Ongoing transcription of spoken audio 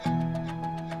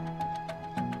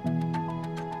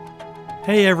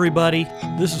Hey everybody,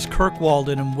 this is Kirk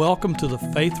Walden and welcome to the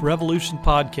Faith Revolution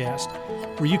Podcast,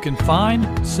 where you can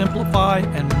find, simplify,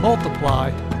 and multiply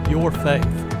your faith.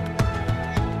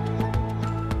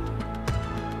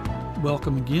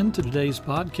 Welcome again to today's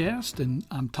podcast, and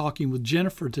I'm talking with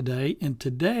Jennifer today, and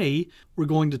today we're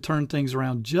going to turn things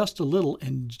around just a little,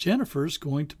 and Jennifer's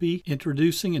going to be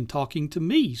introducing and talking to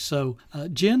me. So,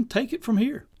 Jen, take it from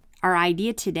here. Our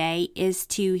idea today is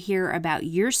to hear about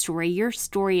your story. Your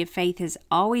story of faith has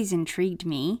always intrigued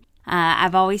me.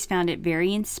 I've always found it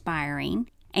very inspiring.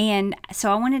 And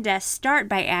so I wanted to start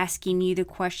by asking you the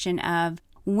question of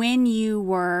when you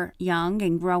were young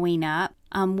and growing up,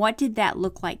 what did that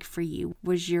look like for you?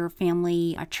 Was your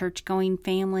family a church-going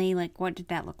family? Like, what did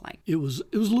that look like? It was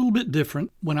a little bit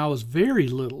different. When I was very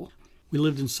little, we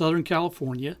lived in Southern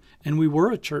California, and we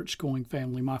were a church-going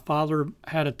family. My father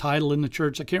had a title in the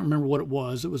church. I can't remember what it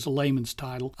was. It was a layman's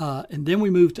title. And then we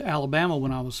moved to Alabama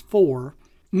when I was 4.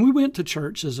 And we went to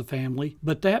church as a family,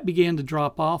 but that began to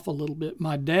drop off a little bit.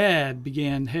 My dad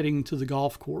began heading to the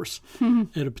golf course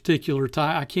at a particular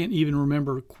time. I can't even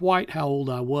remember quite how old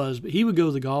I was, but he would go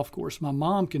to the golf course. My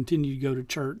mom continued to go to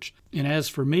church. And as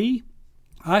for me,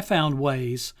 I found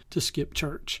ways to skip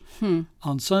church.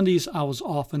 On Sundays, I was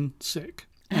often sick.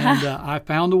 And I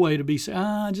found a way to be sick.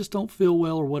 I just don't feel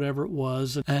well or whatever it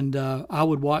was. And I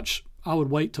would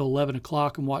wait till 11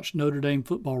 o'clock and watch Notre Dame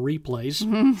football replays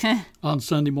on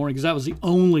Sunday morning because that was the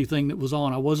only thing that was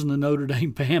on. I wasn't a Notre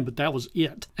Dame fan, but that was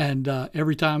it. And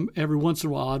every once in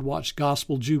a while, I'd watch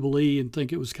Gospel Jubilee and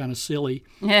think it was kind of silly.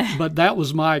 But that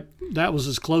was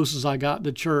as close as I got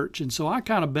to church. And so I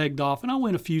kind of begged off, and I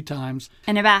went a few times.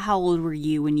 And about how old were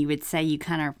you when you would say you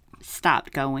kind of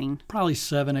stopped going? Probably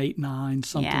 7, 8, 9,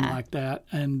 something like that.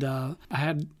 And I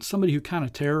had somebody who kind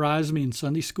of terrorized me in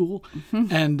Sunday school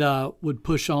and would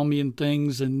push on me and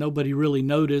things, and nobody really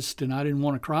noticed, and I didn't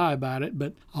want to cry about it,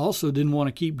 but I also didn't want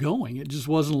to keep going. It just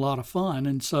wasn't a lot of fun.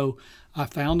 And so I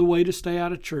found a way to stay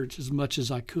out of church as much as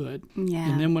I could.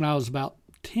 Yeah. And then when I was about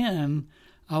 10,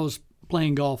 I was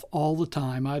playing golf all the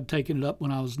time. I'd taken it up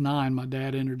when I was 9. My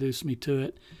dad introduced me to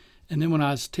it. And then when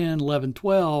I was 10, 11,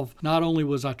 12, not only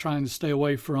was I trying to stay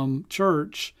away from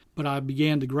church, but I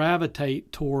began to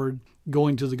gravitate toward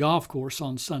going to the golf course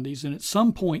on Sundays. And at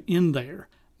some point in there,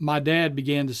 my dad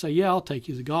began to say, yeah, I'll take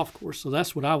you to the golf course. So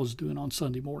that's what I was doing on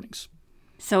Sunday mornings.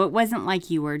 So it wasn't like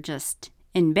you were just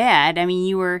in bed. I mean,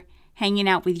 you were hanging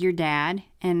out with your dad,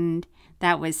 and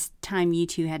that was time you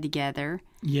two had together.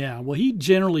 Yeah, well, he'd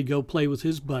generally go play with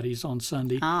his buddies on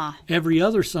Sunday. Every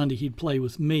other Sunday he'd play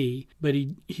with me, but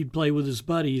he'd play with his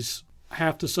buddies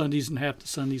half the Sundays and half the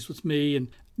Sundays with me. And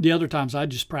the other times I'd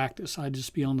just practice. I'd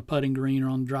just be on the putting green or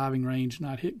on the driving range, and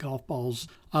I'd hit golf balls.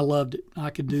 I loved it.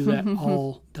 I could do that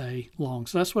all day long.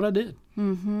 So that's what I did.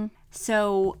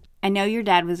 So I know your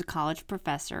dad was a college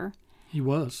professor. He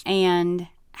was. And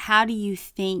how do you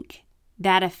think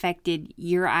that affected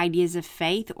your ideas of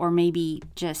faith, or maybe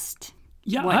just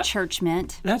what church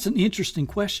meant? That's an interesting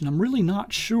question. I'm really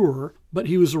not sure, but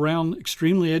he was around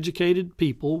extremely educated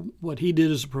people. What he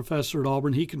did as a professor at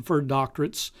Auburn, he conferred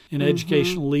doctorates in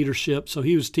educational leadership. So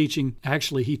he was teaching,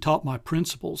 actually, he taught my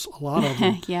principals, a lot of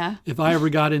them. Yeah. If I ever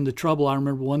got into trouble, I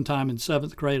remember one time in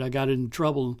 7th grade, I got into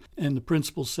trouble, and the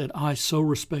principal said, I so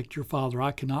respect your father.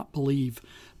 I cannot believe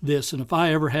this. And if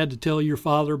I ever had to tell your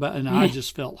father about, and I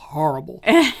just felt horrible.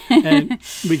 And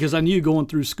because I knew going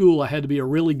through school, I had to be a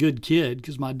really good kid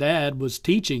because my dad was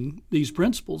teaching these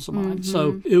principles of mine.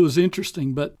 So it was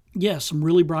interesting. But yeah, some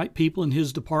really bright people in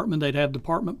his department. They'd have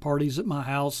department parties at my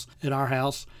house, at our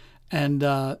house. And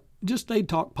just they'd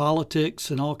talk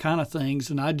politics and all kind of things,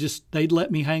 and they'd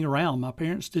let me hang around. My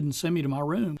parents didn't send me to my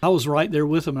room. I was right there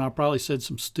with them, and I probably said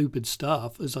some stupid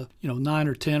stuff as a 9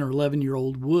 or 10 or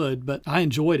 11-year-old would, but I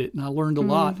enjoyed it, and I learned a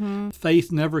lot.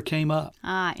 Faith never came up.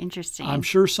 Interesting. I'm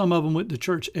sure some of them went to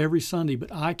church every Sunday,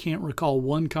 but I can't recall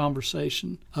one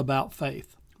conversation about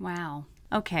faith. Wow.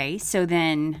 Okay, so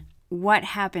then what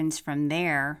happens from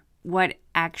there? What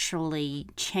actually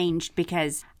changed?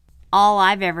 Because all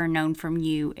I've ever known from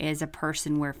you is a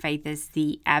person where faith is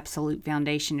the absolute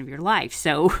foundation of your life.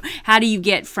 So how do you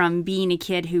get from being a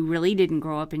kid who really didn't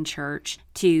grow up in church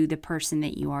to the person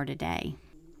that you are today?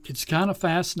 It's kind of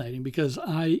fascinating because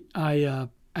I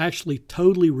actually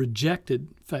totally rejected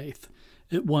faith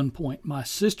at one point. My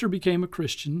sister became a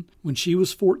Christian when she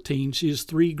was 14. She is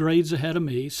 3 grades ahead of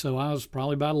me, so I was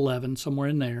probably about 11, somewhere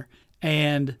in there.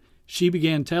 And she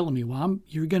began telling me, well,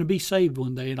 you're going to be saved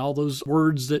one day, and all those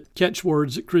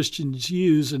catchwords that Christians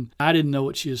use, and I didn't know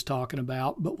what she was talking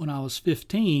about. But when I was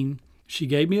 15, she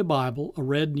gave me a Bible, a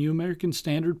red New American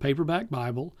Standard paperback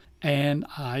Bible, and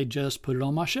I just put it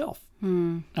on my shelf.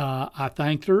 I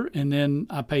thanked her, and then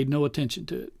I paid no attention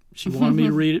to it. She wanted me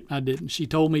to read it. I didn't. She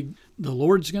told me the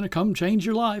Lord's going to come change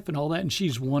your life and all that. And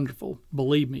she's wonderful.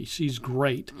 Believe me, she's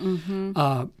great.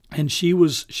 And she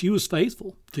was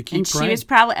faithful to keep praying. She was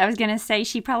probably, I was going to say,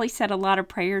 she probably said a lot of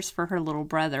prayers for her little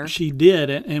brother. She did.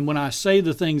 And when I say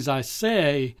the things I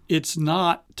say, it's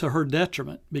not to her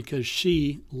detriment, because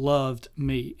she loved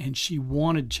me and she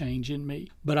wanted change in me.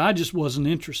 But I just wasn't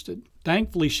interested.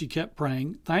 Thankfully, she kept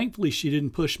praying. Thankfully, she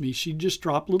didn't push me. She'd just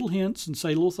drop little hints and say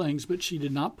little things, but she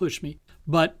did not push me.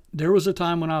 But there was a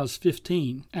time when I was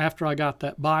 15, after I got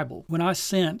that Bible, when I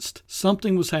sensed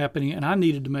something was happening and I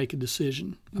needed to make a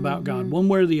decision about God. One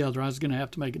way or the other, I was going to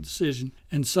have to make a decision.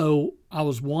 And so I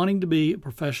was wanting to be a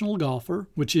professional golfer,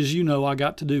 which, as you know, I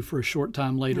got to do for a short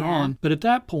time later on. But at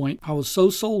that point, I was so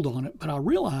sold on it. But I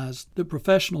realized that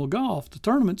professional golf, the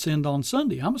tournaments end on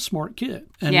Sunday. I'm a smart kid.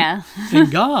 And, and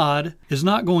God is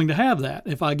not going to have that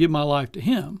if I give my life to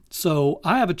Him. So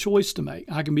I have a choice to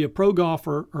make. I can be a pro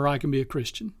golfer or I can be a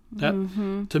Christian. That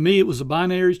to me, it was a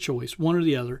binary choice, one or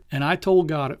the other. And I told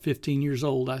God at 15 years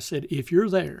old, I said, if you're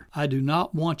there, I do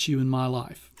not want you in my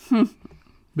life.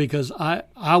 Because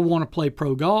I want to play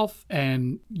pro golf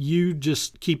and you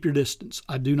just keep your distance.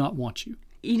 I do not want you.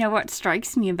 You know what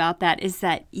strikes me about that is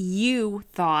that you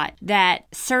thought that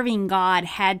serving God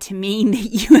had to mean that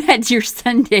you had your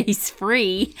Sundays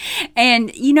free.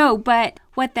 And, but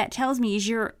what that tells me is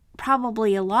you're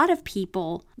probably, a lot of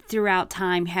people throughout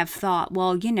time have thought,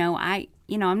 well,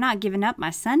 I'm not giving up my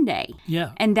Sunday.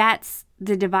 Yeah. And that's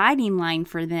the dividing line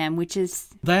for them, which is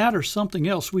that or something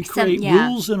else. We create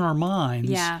rules in our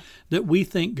minds that we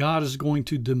think God is going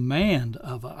to demand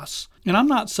of us. And I'm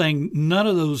not saying none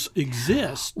of those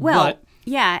exist. But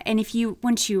and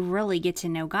once you really get to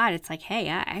know God, it's like, hey,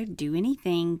 I'd do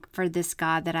anything for this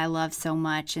God that I love so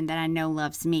much and that I know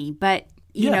loves me. But,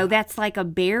 that's like a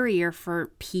barrier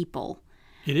for people.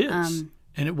 It is.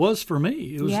 And it was for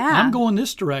me. It was, I'm going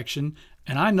this direction.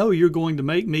 And I know you're going to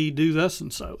make me do this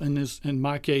and so. And in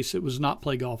my case, it was not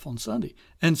play golf on Sunday.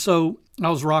 And so I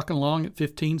was rocking along at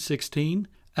 15, 16.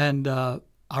 And I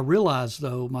realized,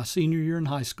 though, my senior year in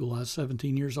high school, I was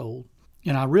 17 years old.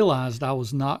 And I realized I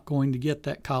was not going to get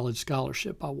that college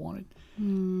scholarship I wanted.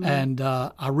 And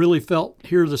I really felt,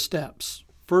 here are the steps.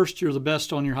 First, you're the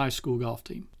best on your high school golf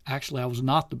team. Actually, I was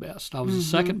not the best. I was the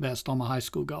second best on my high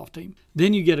school golf team.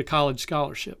 Then you get a college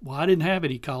scholarship. Well, I didn't have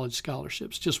any college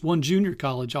scholarships. Just one junior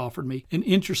college offered me. And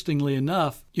interestingly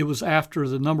enough, it was after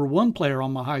the number one player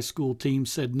on my high school team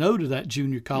said no to that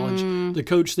junior college. The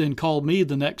coach then called me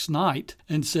the next night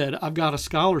and said, I've got a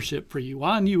scholarship for you.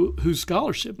 Well, I knew whose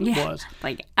scholarship it was.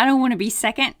 Like, I don't want to be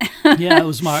second. It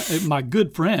was my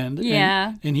good friend.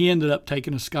 Yeah. And he ended up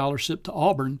taking a scholarship to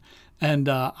Auburn. And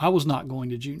I was not going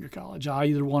to junior college. I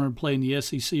either wanted to play in the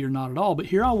SEC or not at all. But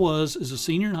here I was as a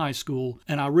senior in high school,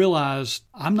 and I realized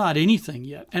I'm not anything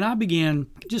yet. And I began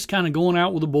just kind of going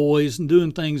out with the boys and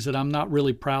doing things that I'm not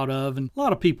really proud of. And a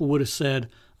lot of people would have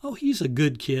said, oh, he's a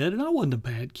good kid. And I wasn't a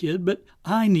bad kid, but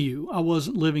I knew I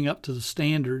wasn't living up to the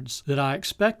standards that I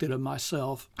expected of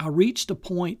myself. I reached a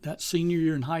point that senior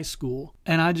year in high school,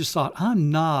 and I just thought, I'm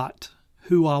not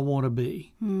who I want to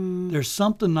be. There's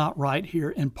something not right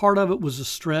here. And part of it was the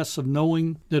stress of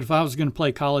knowing that if I was going to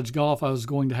play college golf, I was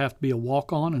going to have to be a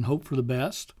walk-on and hope for the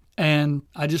best. And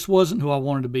I just wasn't who I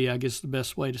wanted to be, I guess the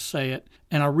best way to say it.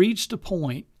 And I reached a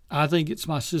point, I think it's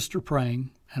my sister praying,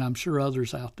 and I'm sure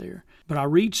others out there, but I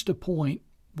reached a point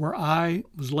where I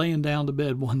was laying down to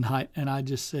bed one night and I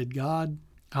just said, God,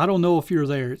 I don't know if you're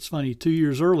there. It's funny, 2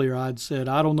 years earlier I'd said,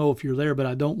 I don't know if you're there, but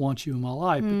I don't want you in my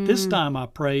life. But this time I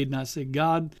prayed and I said,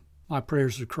 God, my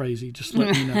prayers are crazy. Just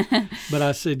let me know. But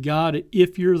I said, God,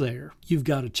 if you're there, you've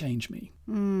got to change me.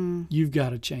 You've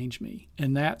got to change me.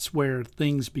 And that's where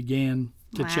things began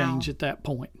to change at that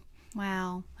point.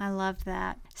 Wow, I love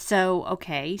that. So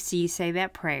you say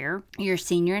that prayer. You're a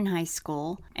senior in high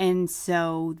school. And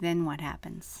so then what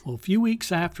happens? Well, a few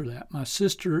weeks after that, my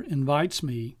sister invites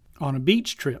me on a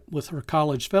beach trip with her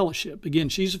college fellowship. Again,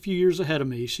 she's a few years ahead of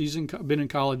me. She's been in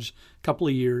college a couple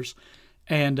of years.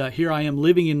 And here I am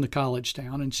living in the college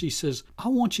town. And she says, I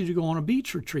want you to go on a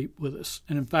beach retreat with us.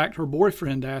 And in fact, her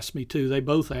boyfriend asked me too. They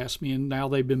both asked me. And now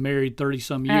they've been married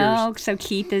 30-some years. Oh, so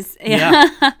Keith is...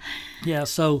 Yeah,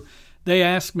 so they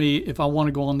asked me if I want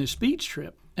to go on this beach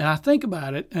trip. And I think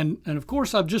about it, and of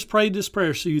course I've just prayed this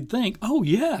prayer, so you'd think, oh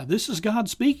yeah, this is God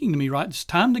speaking to me, right? It's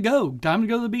time to go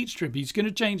to the beach trip. He's going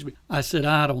to change me. I said,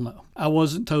 I don't know. I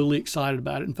wasn't totally excited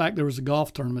about it. In fact, there was a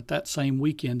golf tournament that same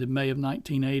weekend in May of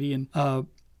 1980, and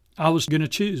I was going to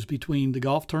choose between the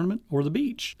golf tournament or the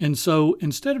beach. And so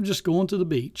instead of just going to the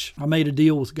beach, I made a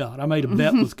deal with God. I made a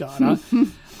bet with God.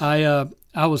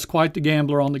 I was quite the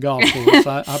gambler on the golf course.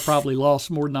 I probably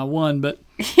lost more than I won, but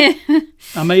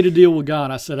I made a deal with God.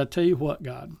 I said, I tell you what,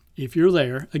 God, if you're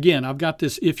there, again, I've got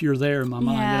this if you're there in my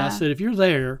mind. And I said, if you're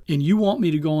there and you want me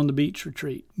to go on the beach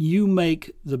retreat, you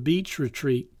make the beach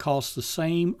retreat cost the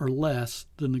same or less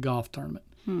than the golf tournament.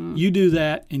 You do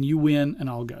that and you win and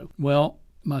I'll go. Well,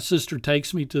 my sister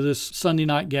takes me to this Sunday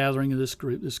night gathering of this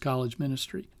group, this college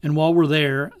ministry. And while we're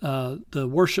there, the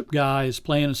worship guy is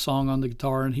playing a song on the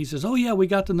guitar, and he says, oh, yeah, we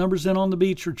got the numbers in on the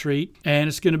beach retreat, and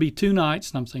it's going to be 2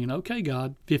 nights. And I'm thinking, okay,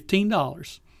 God,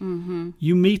 $15.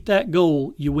 You meet that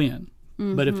goal, you win.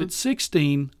 But if it's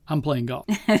 16, I'm playing golf.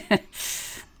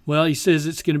 Well, he says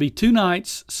it's going to be 2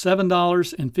 nights,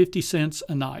 $7.50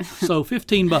 a night. So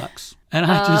 $15. And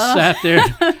I just sat there,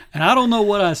 and I don't know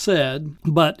what I said,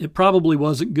 but it probably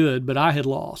wasn't good, but I had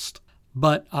lost.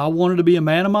 But I wanted to be a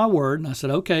man of my word, and I said,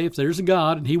 okay, if there's a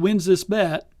God and he wins this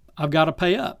bet, I've got to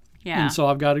pay up. Yeah. And so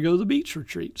I've got to go to the beach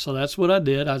retreat. So that's what I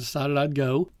did. I decided I'd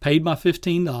go, paid my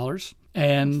 $15.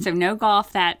 And so no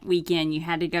golf that weekend. You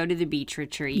had to go to the beach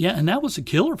retreat. Yeah, and that was a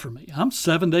killer for me. I'm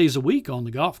 7 days a week on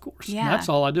the golf course. Yeah, that's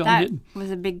all I do. That was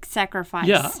a big sacrifice.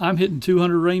 Yeah, I'm hitting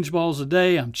 200 range balls a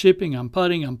day. I'm chipping, I'm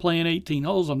putting, I'm playing 18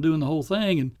 holes. I'm doing the whole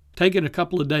thing. And taking a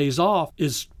couple of days off,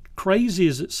 as crazy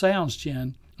as it sounds,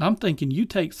 Jen, I'm thinking you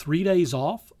take 3 days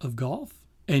off of golf,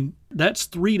 and that's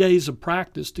 3 days of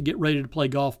practice to get ready to play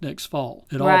golf next fall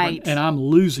at Auburn, and I'm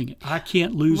losing it. I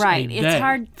can't lose a day. It's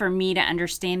hard for me to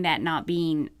understand that, not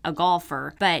being a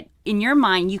golfer. But in your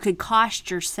mind, you could cost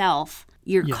yourself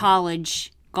your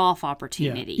college golf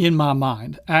opportunity. Yeah, in my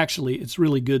mind. Actually, it's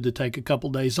really good to take a couple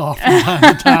days off from time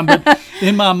to time, but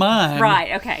in my mind.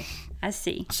 Right, okay. I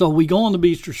see. So we go on the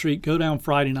beach retreat, go down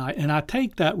Friday night, and I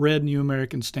take that Red New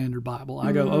American Standard Bible.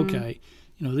 I go, okay,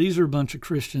 these are a bunch of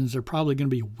Christians. They're probably going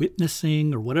to be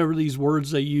witnessing or whatever these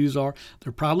words they use are.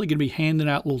 They're probably going to be handing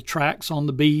out little tracts on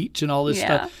the beach and all this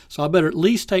stuff. So I better at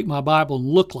least take my Bible and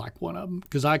look like one of them,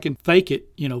 because I can fake it,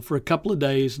 for a couple of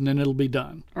days and then it'll be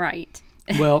done. Right.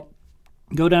 Well,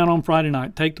 go down on Friday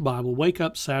night, take the Bible, wake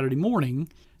up Saturday morning,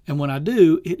 and when I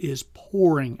do, it is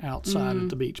pouring outside at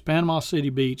the beach. Panama City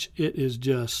Beach, it is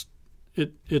just,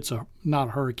 it's not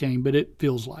a hurricane, but it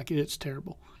feels like it. It's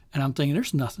terrible. And I'm thinking,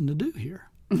 there's nothing to do here.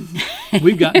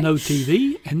 We've got no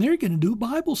TV, and they're going to do a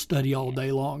Bible study all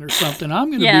day long or something. I'm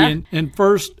going to be in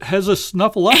First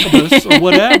Snuffleupagus or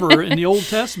whatever in the Old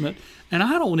Testament, and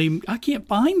I can't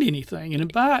find anything. And in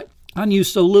fact, I knew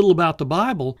so little about the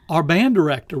Bible. Our band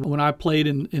director, when I played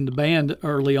in the band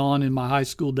early on in my high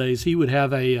school days, he would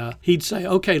have he'd say,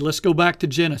 okay, let's go back to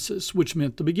Genesis, which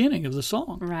meant the beginning of the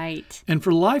song. Right. And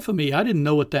for the life of me, I didn't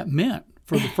know what that meant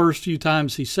for the first few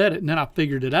times he said it, and then I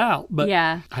figured it out. But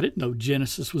I didn't know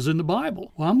Genesis was in the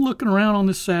Bible. Well, I'm looking around on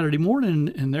this Saturday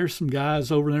morning, and there's some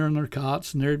guys over there in their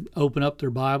cots, and they're open up their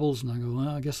Bibles, and I go,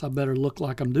 well, I guess I better look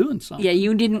like I'm doing something. Yeah,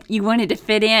 you wanted to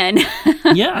fit in.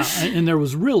 Yeah, and there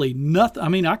was really nothing. I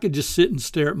mean, I could just sit and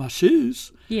stare at my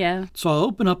shoes. Yeah. So I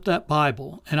open up that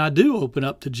Bible, and I do open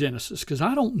up to Genesis, because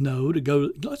I don't know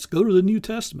let's go to the New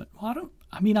Testament. Well,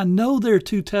 I know there are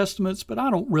 2 testaments, but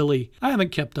I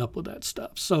haven't kept up with that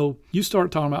stuff. So you start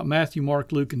talking about Matthew,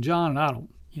 Mark, Luke, and John, and I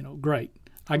don't, great.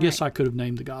 I guess I could have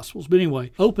named the Gospels. But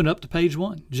anyway, open up to page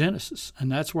 1, Genesis.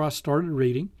 And that's where I started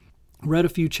reading, read a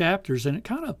few chapters, and it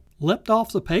kind of leapt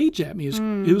off the page at me.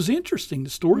 It was interesting. The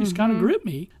stories kind of gripped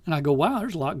me. And I go, wow,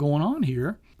 there's a lot going on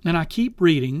here. And I keep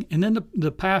reading, and then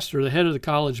the pastor, the head of the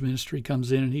college ministry,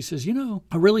 comes in, and he says,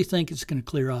 I really think it's going to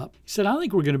clear up. He said, I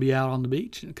think we're going to be out on the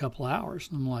beach in a couple of hours.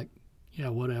 And I'm like, yeah,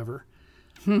 whatever.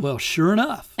 Well, sure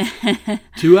enough,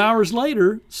 2 hours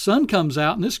later, sun comes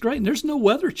out, and it's great, and there's no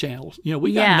weather channel.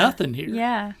 We got nothing here.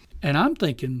 Yeah. And I'm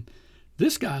thinking,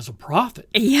 this guy's a prophet.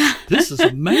 Yeah. This is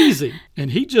amazing.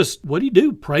 And he just, what'd he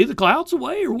do, pray the clouds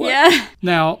away or what? Yeah.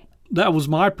 Now, that was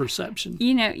my perception.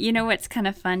 You know what's kind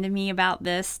of fun to me about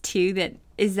this too,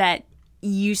 is that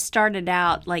you started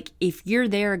out like, if you're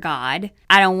there, God,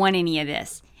 I don't want any of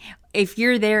this. If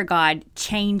you're there, God,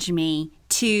 change me,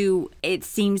 to, it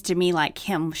seems to me like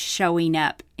him showing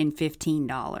up in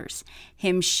 $15,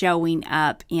 him showing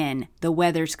up in the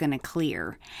weather's going to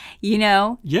clear,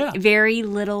 Yeah. Very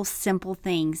little simple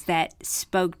things that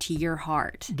spoke to your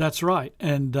heart. That's right.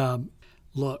 And,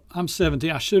 look, I'm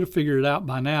 17. I should have figured it out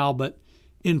by now, but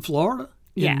in Florida,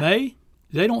 in May,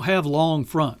 they don't have long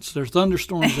fronts. There's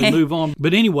thunderstorms that move on.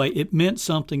 But anyway, it meant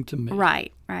something to me.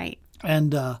 Right.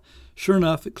 And sure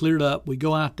enough, it cleared up. We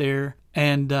go out there,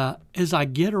 and as I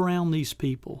get around these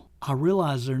people, I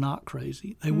realize they're not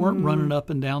crazy. They weren't running up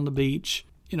and down the beach,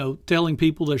 telling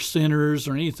people they're sinners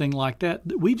or anything like that.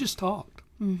 We just talked.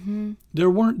 Mm-hmm. There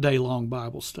weren't day-long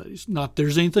Bible studies. Not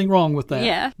there's anything wrong with that.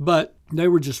 Yeah. But they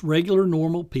were just regular,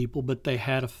 normal people, but they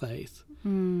had a faith.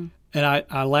 Mm. And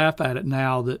I laugh at it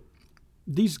now that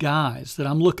these guys that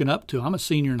I'm looking up to, I'm a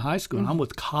senior in high school, and I'm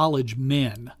with college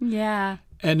men. Yeah.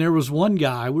 And there was one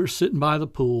guy, we were sitting by the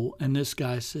pool, and this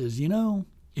guy says,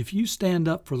 if you stand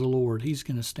up for the Lord, he's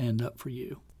going to stand up for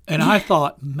you. And I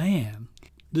thought, man,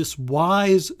 this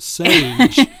wise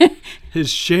sage has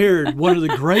shared one of the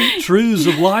great truths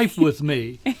of life with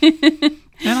me.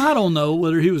 And I don't know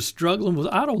whether he was struggling with,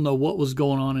 I don't know what was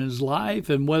going on in his life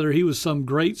and whether he was some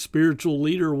great spiritual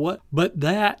leader or what, but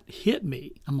that hit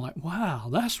me. I'm like, wow,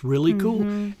 that's really cool.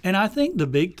 And I think the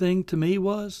big thing to me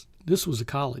was, this was a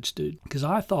college student, because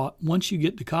I thought once you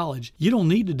get to college, you don't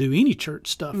need to do any church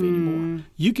stuff anymore.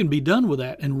 You can be done with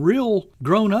that. And real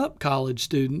grown-up college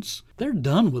students, they're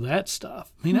done with that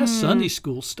stuff. I mean, that's Sunday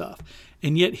school stuff.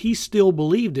 And yet he still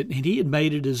believed it, and he had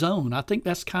made it his own. I think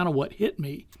that's kind of what hit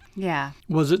me. Yeah.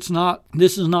 This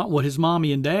is not what his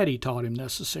mommy and daddy taught him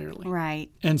necessarily. Right.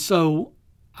 And so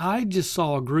I just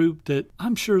saw a group that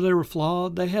I'm sure they were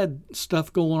flawed. They had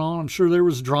stuff going on. I'm sure there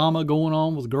was drama going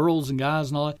on with girls and guys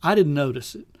and all that. I didn't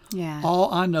notice it. Yeah.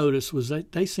 All I noticed was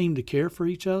that they seemed to care for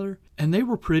each other, and they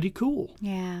were pretty cool.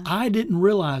 Yeah. I didn't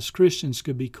realize Christians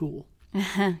could be cool.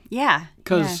 Yeah.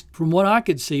 Because from what I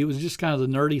could see, it was just kind of the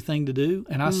nerdy thing to do,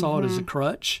 and I saw it as a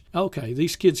crutch. Okay,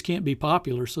 these kids can't be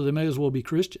popular, so they may as well be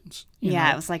Christians. You know?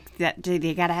 It was like that.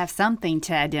 They got to have something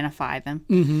to identify them.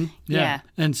 Mm-hmm. Yeah.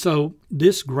 And so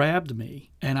this grabbed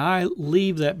me, and I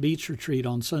leave that beach retreat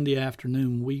on Sunday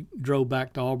afternoon. We drove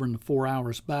back to Auburn 4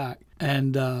 hours back,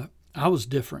 and I was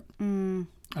different.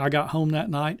 I got home that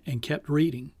night and kept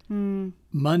reading.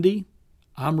 Monday,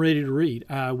 I'm ready to read.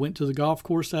 I went to the golf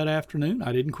course that afternoon.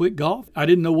 I didn't quit golf. I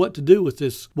didn't know what to do with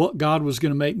this, what God was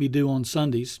going to make me do on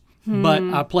Sundays. But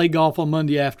I played golf on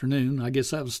Monday afternoon. I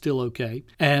guess that was still okay.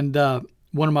 And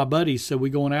one of my buddies said, we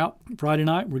going out Friday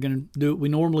night? We're going to do what we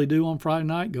normally do on Friday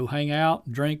night, go hang out,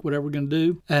 drink, whatever we're going to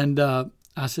do. And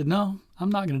I said, no,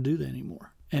 I'm not going to do that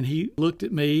anymore. And he looked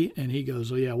at me and he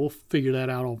goes, oh, yeah, we'll figure that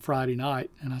out on Friday night.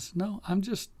 And I said, no, I'm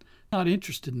just not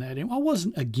interested in that anymore. I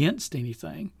wasn't against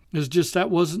anything. It was just that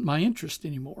wasn't my interest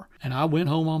anymore. And I went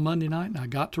home on Monday night and I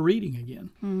got to reading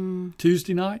again.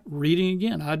 Tuesday night, reading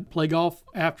again. I'd play golf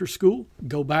after school,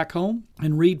 go back home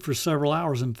and read for several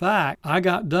hours. In fact, I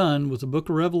got done with the book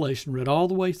of Revelation, read all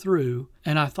the way through,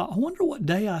 and I thought, I wonder what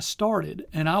day I started.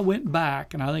 And I went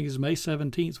back, and I think it was May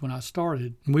 17th when I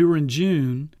started. And we were in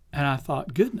June. And I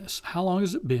thought, goodness, how long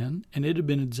has it been? And it had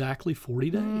been exactly 40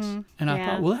 days. And I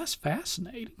thought, well, that's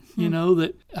fascinating. You know,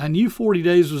 that I knew 40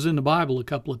 days was in the Bible a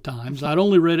couple of times. I'd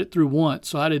only read it through once,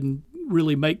 so I didn't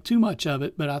really make too much of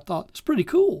it. But I thought, it's pretty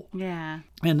cool. Yeah.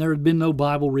 And there had been no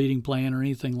Bible reading plan or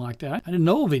anything like that. I didn't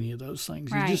know of any of those things.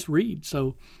 Right. You just read.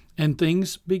 And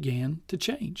things began to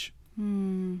change.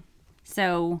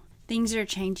 So things are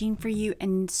changing for you.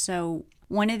 And so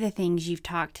one of the things you've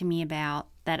talked to me about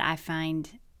that I find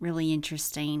really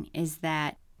interesting is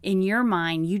that in your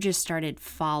mind, you just started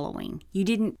following. You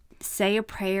didn't say a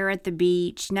prayer at the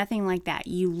beach, nothing like that.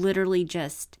 You literally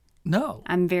just, No.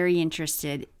 I'm very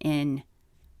interested in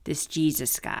this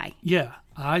Jesus guy. Yeah.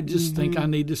 I just think I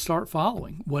need to start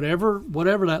following. Whatever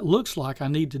that looks like, I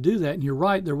need to do that. And you're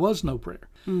right, there was no prayer.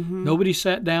 Nobody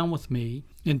sat down with me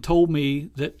and told me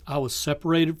that I was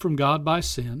separated from God by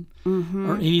sin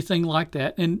or anything like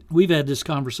that. And we've had this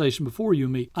conversation before, you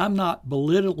and me. I'm not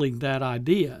belittling that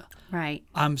idea. Right.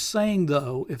 I'm saying,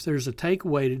 though, if there's a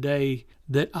takeaway today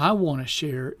that I want to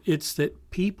share, it's that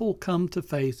people come to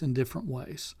faith in different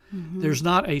ways. There's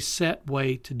not a set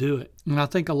way to do it. And I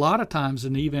think a lot of times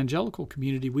in the evangelical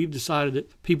community, we've decided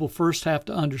that people first have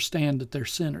to understand that they're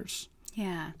sinners.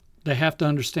 Yeah. They have to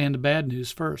understand the bad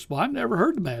news first. Well, I've never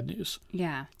heard the bad news.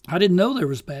 Yeah. I didn't know there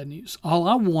was bad news. All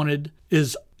I wanted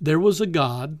is there was a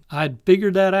God. I'd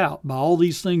figured that out by all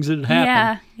these things that had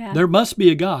happened. Yeah. There must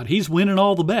be a God. He's winning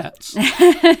all the bets.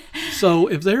 So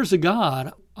if there's a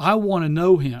God, I want to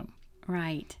know him.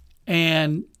 Right.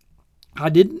 And I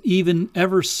didn't even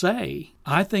ever say,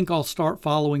 I think I'll start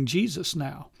following Jesus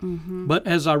now. But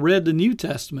as I read the New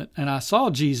Testament and I saw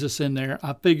Jesus in there,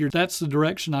 I figured that's the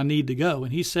direction I need to go.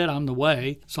 And he said, I'm the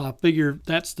way. So I figured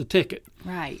that's the ticket.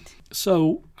 Right.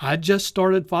 So I just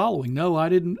started following. No, I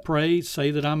didn't pray,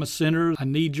 say that I'm a sinner. I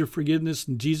need your forgiveness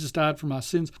and Jesus died for my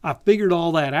sins. I figured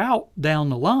all that out down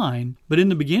the line. But in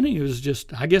the beginning, it was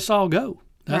just, I guess I'll go.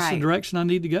 That's the direction I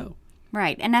need to go.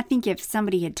 Right. And I think if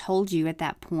somebody had told you at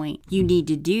that point, you need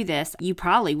to do this, you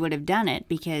probably would have done it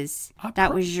because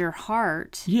that was your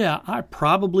heart. Yeah, I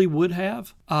probably would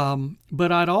have.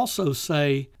 But I'd also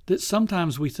say that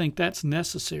sometimes we think that's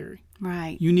necessary.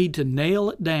 Right. You need to nail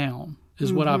it down,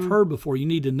 is what I've heard before. You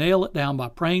need to nail it down by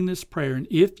praying this prayer. And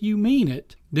if you mean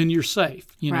it, then you're safe.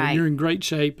 Right. You're in great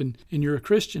shape and you're a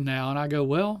Christian now. And I go,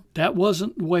 well, that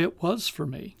wasn't the way it was for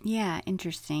me. Yeah,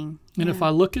 interesting. And if I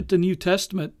look at the New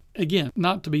Testament, again,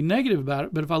 not to be negative about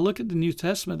it, but if I look at the New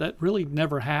Testament, that really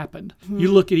never happened.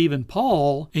 You look at even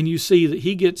Paul, and you see that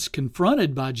he gets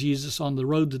confronted by Jesus on the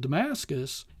road to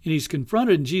Damascus, and he's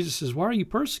confronted, and Jesus says, why are you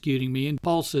persecuting me? And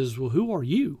Paul says, well, who are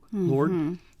you,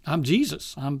 Lord? I'm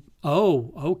Jesus.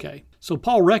 Okay. So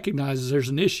Paul recognizes there's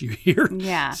an issue here.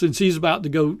 Yeah. Since he's about to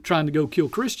go, trying to go kill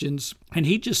Christians, and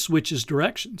he just switches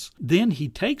directions. Then he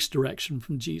takes direction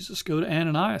from Jesus. Go to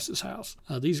Ananias' house.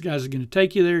 These guys are going to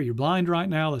take you there. You're blind right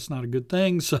now. That's not a good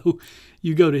thing. So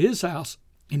you go to his house.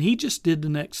 And he just did the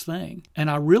next thing. And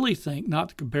I really think, not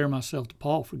to compare myself to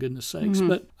Paul, for goodness sakes,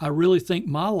 but I really think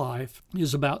my life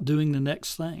is about doing the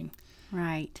next thing.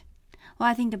 Right. Well,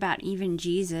 I think about even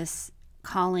Jesus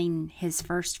calling his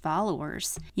first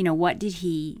followers. What did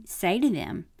he say to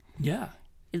them? Yeah.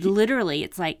 Literally,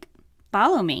 it's like,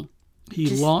 follow me. He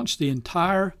launched the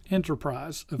entire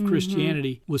enterprise of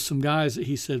Christianity with some guys that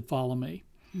he said, follow me.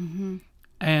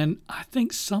 And I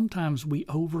think sometimes we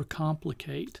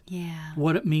overcomplicate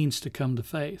what it means to come to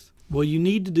faith. Well, you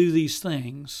need to do these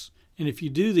things. And if you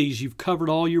do these, you've covered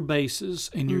all your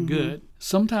bases and you're good.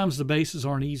 Sometimes the bases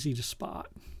aren't easy to spot.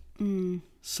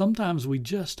 Sometimes we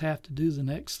just have to do the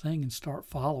next thing and start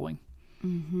following.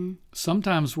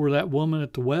 Sometimes we're that woman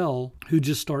at the well who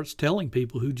just starts telling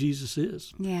people who Jesus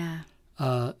is. Yeah.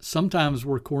 Sometimes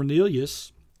we're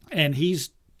Cornelius, and he's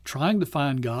trying to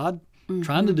find God,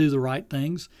 trying to do the right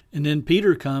things. And then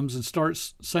Peter comes and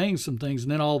starts saying some things,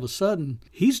 and then all of a sudden,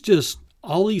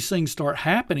 all these things start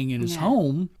happening in his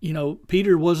home.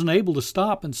 Peter wasn't able to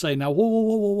stop and say, now,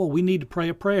 whoa, we need to pray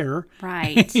a prayer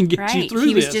right, and get you through this.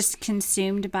 He this. was just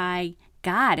consumed by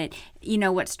God.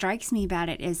 What strikes me about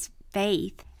it is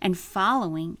faith and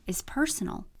following is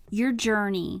personal. Your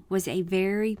journey was a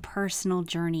very personal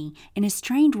journey in a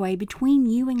strange way between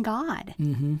you and God.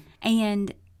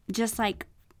 And just like,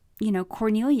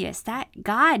 Cornelius, that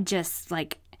God just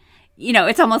like,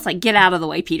 it's almost like, get out of the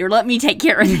way, Peter. Let me take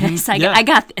care of this. I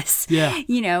got this.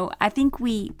 Yeah. I think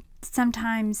we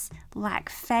sometimes lack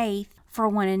faith for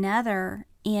one another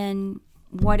in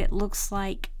what it looks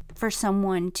like for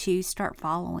someone to start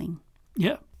following.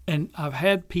 Yeah. And I've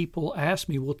had people ask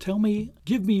me, well,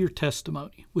 give me your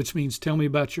testimony, which means tell me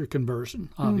about your conversion,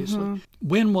 obviously.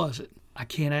 When was it? I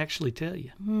can't actually tell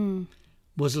you.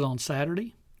 Was it on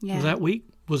Saturday? Yeah. Was that week?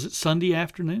 Was it Sunday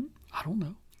afternoon? I don't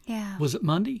know. Yeah. Was it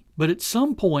Monday? But at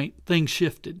some point, things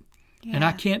shifted. Yeah. And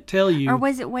I can't tell you. Or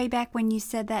was it way back when you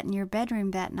said that in your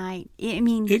bedroom that night?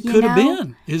 It could have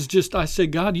been. It's just, I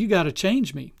said, God, you got to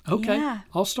change me. Okay,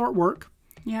 I'll start work.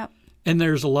 Yep. And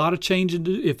there's a lot of change to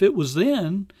do. If it was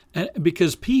then,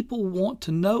 because people want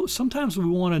to know, sometimes we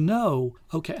want to know,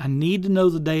 okay, I need to know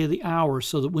the day of the hour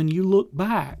so that when you look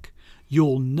back,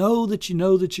 you'll know that you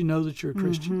know that you know that you're a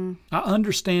Christian. I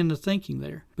understand the thinking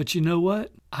there. But you know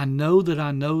what? I know that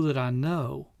I know that I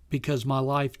know because my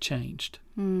life changed.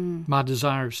 My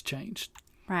desires changed.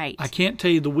 Right. I can't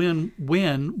tell you the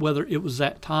when, whether it was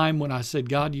that time when I said,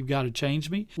 God, you've got to change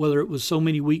me, whether it was so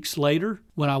many weeks later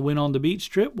when I went on the beach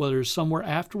trip, whether it's somewhere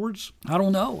afterwards. I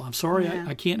don't know. I'm sorry. Yeah.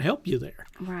 I can't help you there.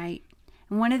 Right.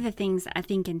 And one of the things I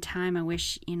think in time I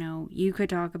wish, you could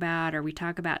talk about or we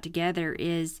talk about together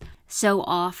is so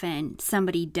often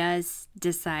somebody does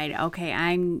decide, okay,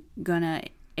 I'm going to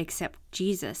accept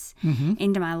Jesus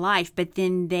into my life, but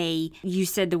then you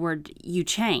said the word, you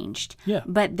changed,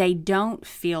 but they don't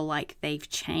feel like they've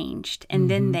changed. And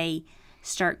then they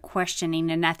start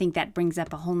questioning. And I think that brings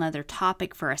up a whole nother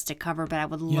topic for us to cover, but I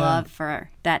would love for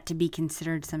that to be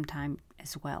considered sometime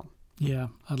as well. Yeah,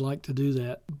 I'd like to do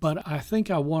that. But I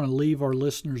think I want to leave our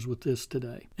listeners with this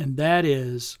today. And that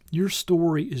is, your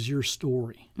story is your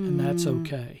story, and that's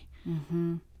okay.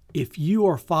 If you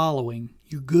are following,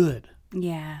 you're good.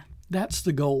 Yeah. That's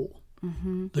the goal.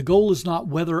 The goal is not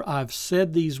whether I've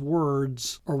said these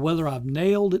words or whether I've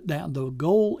nailed it down. The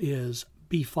goal is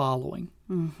be following.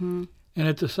 And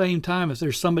at the same time, if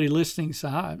there's somebody listening, say,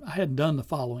 I hadn't done the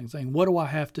following thing. What do I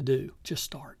have to do? Just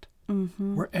start.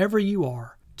 Wherever you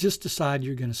are, just decide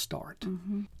you're going to start.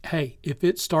 Hey, if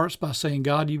it starts by saying,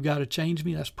 God, you've got to change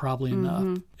me, that's probably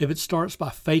enough. If it starts by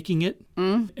faking it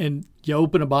and you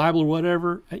open a Bible or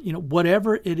whatever,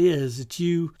 whatever it is that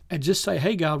you just say,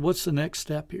 hey, God, what's the next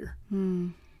step here?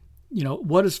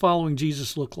 What does following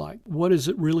Jesus look like? What does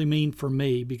it really mean for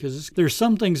me? Because there's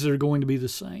some things that are going to be the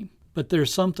same, but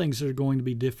there's some things that are going to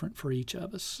be different for each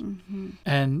of us. Mm-hmm.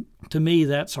 And to me,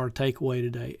 that's our takeaway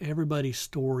today. Everybody's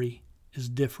story is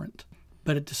different,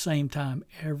 but at the same time,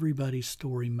 everybody's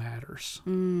story matters.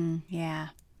 Yeah.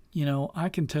 I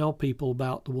can tell people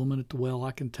about the woman at the well.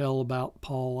 I can tell about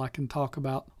Paul. I can talk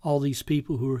about all these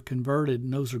people who are converted,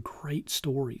 and those are great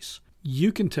stories.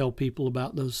 You can tell people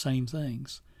about those same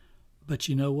things. But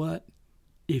you know what?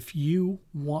 If you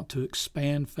want to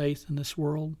expand faith in this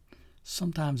world,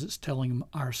 sometimes it's telling them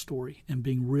our story and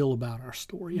being real about our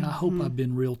story. And I hope I've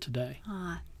been real today.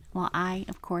 Well, I,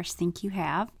 of course, think you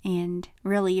have, and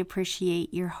really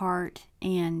appreciate your heart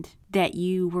and that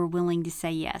you were willing to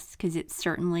say yes, because it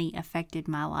certainly affected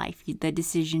my life, the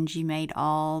decisions you made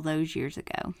all those years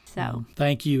ago. So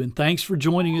thank you, and thanks for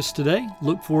joining us today.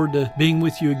 Look forward to being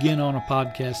with you again on a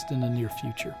podcast in the near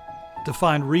future. To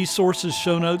find resources,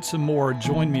 show notes, and more,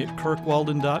 join me at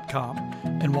kirkwalden.com.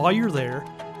 And while you're there,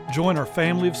 join our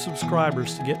family of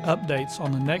subscribers to get updates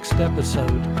on the next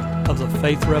episode of the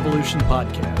Faith Revolution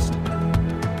podcast.